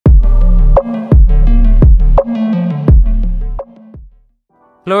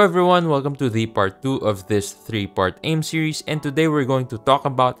Hello everyone, welcome to the part 2 of this 3-part aim series, and today we're going to talk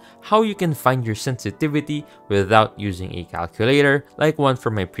about how you can find your sensitivity without using a calculator like one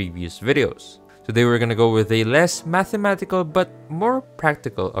from my previous videos. Today we're gonna go with a less mathematical but more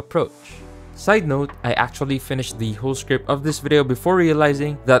practical approach. Side note, I actually finished the whole script of this video before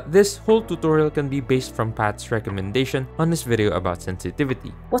realizing that this whole tutorial can be based from Pat's recommendation on his video about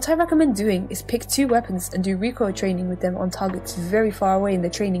sensitivity. What I recommend doing is pick 2 weapons and do recoil training with them on targets very far away in the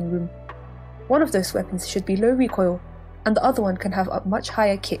training room. One of those weapons should be low recoil, and the other one can have a much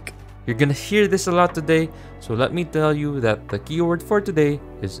higher kick. You're gonna hear this a lot today, so let me tell you that the keyword for today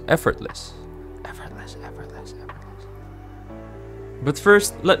is effortless. But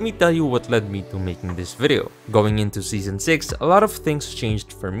first, let me tell you what led me to making this video. Going into Season 6, a lot of things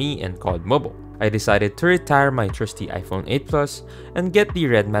changed for me and COD Mobile. I decided to retire my trusty iPhone 8 Plus and get the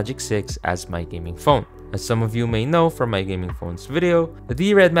Red Magic 6 as my gaming phone. As some of you may know from my gaming phones video,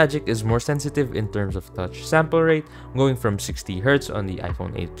 the Red Magic is more sensitive in terms of touch sample rate, going from 60Hz on the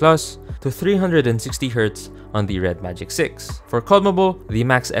iPhone 8 Plus to 360Hz on the Red Magic 6. For COD Mobile, the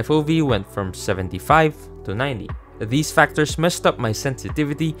max FOV went from 75 to 90. These factors messed up my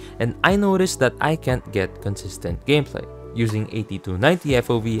sensitivity, and I noticed that I can't get consistent gameplay. Using 80 to 90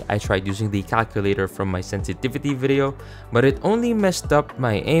 FOV, I tried using the calculator from my sensitivity video, but it only messed up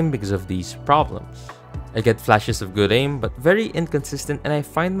my aim because of these problems. I get flashes of good aim, but very inconsistent, and I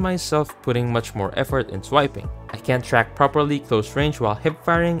find myself putting much more effort in swiping. I can't track properly close range while hip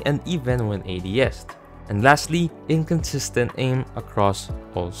firing and even when ADS'd. And lastly, inconsistent aim across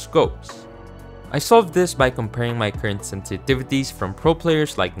all scopes. I solved this by comparing my current sensitivities from pro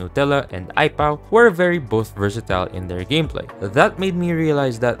players like Nutella and iPow, who are very both versatile in their gameplay. That made me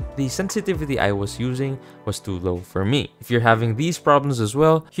realize that the sensitivity I was using was too low for me. If you're having these problems as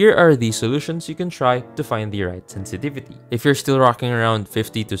well, here are the solutions you can try to find the right sensitivity. If you're still rocking around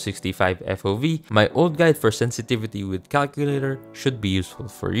 50 to 65 FOV, my old guide for sensitivity with calculator should be useful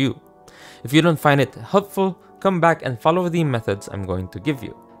for you. If you don't find it helpful, come back and follow the methods I'm going to give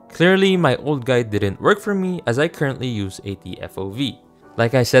you. Clearly, my old guide didn't work for me as I currently use 80 FOV.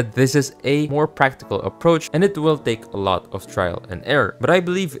 Like I said, this is a more practical approach and it will take a lot of trial and error, but I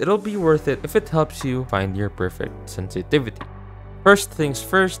believe it'll be worth it if it helps you find your perfect sensitivity. First things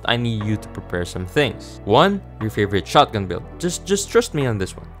first, I need you to prepare some things. 1. Your favorite shotgun build. Just trust me on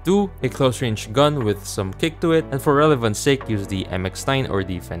this one. 2. A close range gun with some kick to it, and for relevance sake, use the MX9 or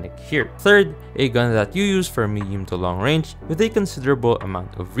the Fennec here. 3rd, a gun that you use for medium to long range with a considerable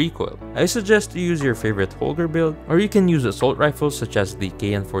amount of recoil. I suggest you use your favorite Holger build, or you can use assault rifles such as the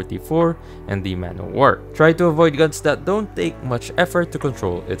KN-44 and the Man of War. Try to avoid guns that don't take much effort to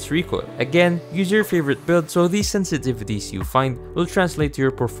control its recoil. Again, use your favorite build so these sensitivities you find will translate to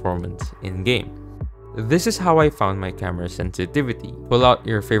your performance in-game. This is how I found my camera sensitivity. Pull out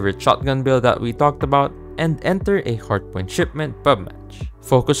your favorite shotgun build that we talked about and enter a hardpoint shipment pub match.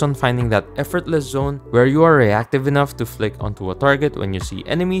 Focus on finding that effortless zone where you are reactive enough to flick onto a target when you see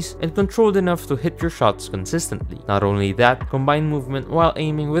enemies and controlled enough to hit your shots consistently. Not only that, combine movement while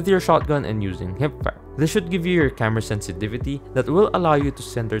aiming with your shotgun and using hipfire. This should give you your camera sensitivity that will allow you to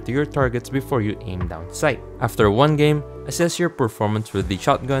center to your targets before you aim down sight. After one game, assess your performance with the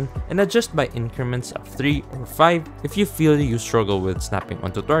shotgun and adjust by increments of 3 or 5 if you feel you struggle with snapping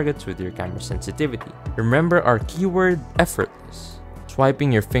onto targets with your camera sensitivity. Remember our keyword, effortless.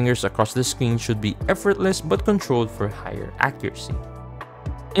 Swiping your fingers across the screen should be effortless but controlled for higher accuracy.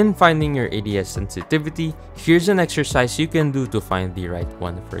 In finding your ADS sensitivity, here's an exercise you can do to find the right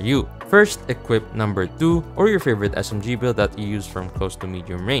one for you. First, equip number 2 or your favorite SMG build that you use from close to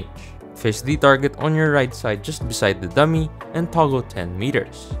medium range. Face the target on your right side just beside the dummy and toggle 10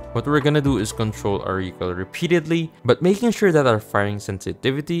 meters. What we're gonna do is control our recoil repeatedly, but making sure that our firing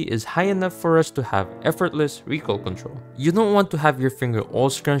sensitivity is high enough for us to have effortless recoil control. You don't want to have your finger all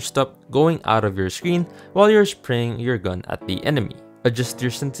scrunched up going out of your screen while you're spraying your gun at the enemy. Adjust your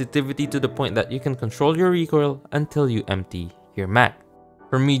sensitivity to the point that you can control your recoil until you empty your mag.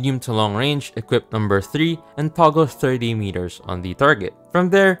 For medium to long range, equip number 3 and toggle 30 meters on the target. From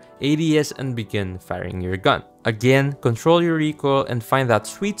there, ADS and begin firing your gun. Again, control your recoil and find that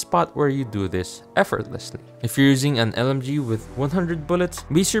sweet spot where you do this effortlessly. If you're using an LMG with 100 bullets,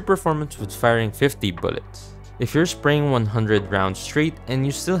 base your performance with firing 50 bullets. If you're spraying 100 rounds straight and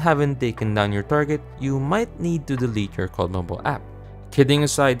you still haven't taken down your target, you might need to delete your COD Mobile app. Kidding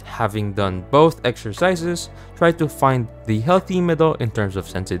aside, having done both exercises, try to find the healthy middle in terms of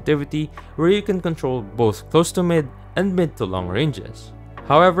sensitivity where you can control both close to mid and mid to long ranges.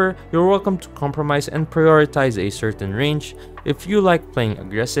 However, you're welcome to compromise and prioritize a certain range if you like playing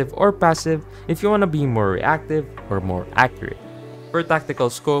aggressive or passive, if you want to be more reactive or more accurate. For tactical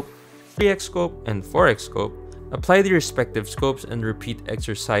scope, 3x scope, and 4x scope, apply the respective scopes and repeat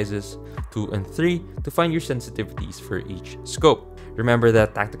exercises 2 and 3 to find your sensitivities for each scope. Remember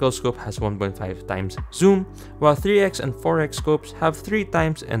that tactical scope has 1.5 times zoom, while 3x and 4x scopes have 3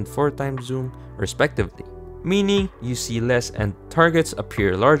 times and 4 times zoom respectively, meaning you see less and targets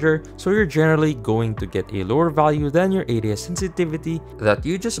appear larger, so you're generally going to get a lower value than your ADS sensitivity that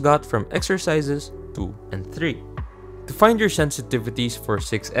you just got from exercises 2 and 3. To find your sensitivities for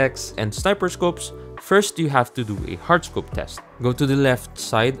 6x and sniper scopes, first you have to do a hard scope test. Go to the left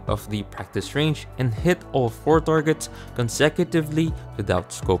side of the practice range and hit all 4 targets consecutively without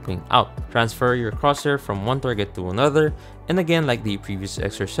scoping out. Transfer your crosshair from one target to another, and again, like the previous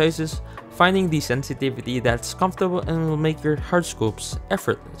exercises, finding the sensitivity that's comfortable and will make your hard scopes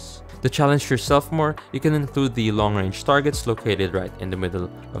effortless. To challenge yourself more, you can include the long-range targets located right in the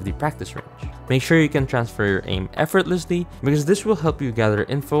middle of the practice range. Make sure you can transfer your aim effortlessly because this will help you gather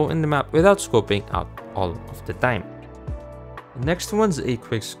info in the map without scoping out all of the time. The next one's a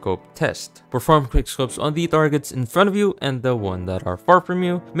quick scope test. Perform quick scopes on the targets in front of you and the one that are far from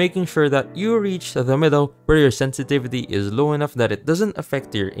you, making sure that you reach the middle where your sensitivity is low enough that it doesn't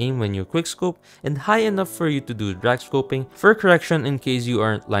affect your aim when you quick scope, and high enough for you to do drag scoping for correction in case you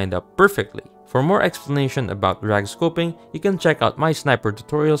aren't lined up perfectly. For more explanation about drag scoping, you can check out my sniper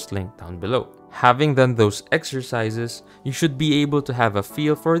tutorials linked down below. Having done those exercises, you should be able to have a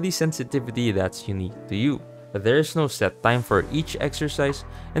feel for the sensitivity that's unique to you. There is no set time for each exercise,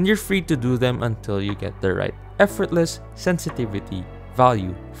 and you're free to do them until you get the right effortless sensitivity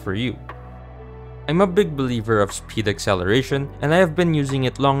value for you. I'm a big believer of speed acceleration, and I have been using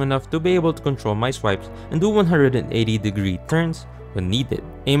it long enough to be able to control my swipes and do 180-degree turns when needed.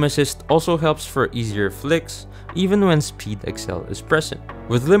 Aim assist also helps for easier flicks even when speed accel is present.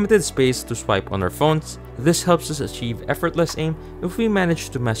 With limited space to swipe on our phones, this helps us achieve effortless aim if we manage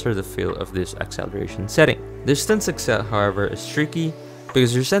to master the feel of this acceleration setting. Distance accel, however, is tricky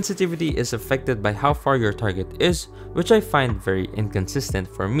because your sensitivity is affected by how far your target is, which I find very inconsistent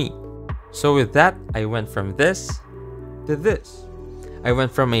for me. So with that, I went from this to this. I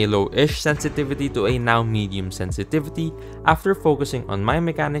went from a low-ish sensitivity to a now medium sensitivity after focusing on my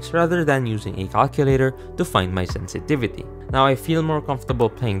mechanics rather than using a calculator to find my sensitivity. Now I feel more comfortable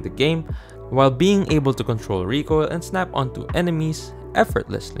playing the game while being able to control recoil and snap onto enemies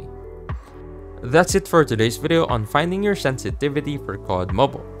effortlessly. That's it for today's video on finding your sensitivity for COD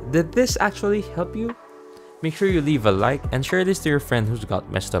Mobile. Did this actually help you? Make sure you leave a like and share this to your friend who's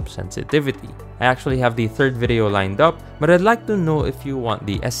got messed up sensitivity. I actually have the third video lined up, but I'd like to know if you want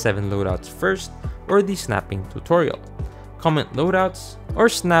the S7 loadouts first or the snapping tutorial. Comment loadouts or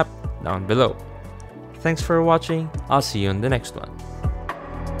snap down below. Thanks for watching, I'll see you in the next one.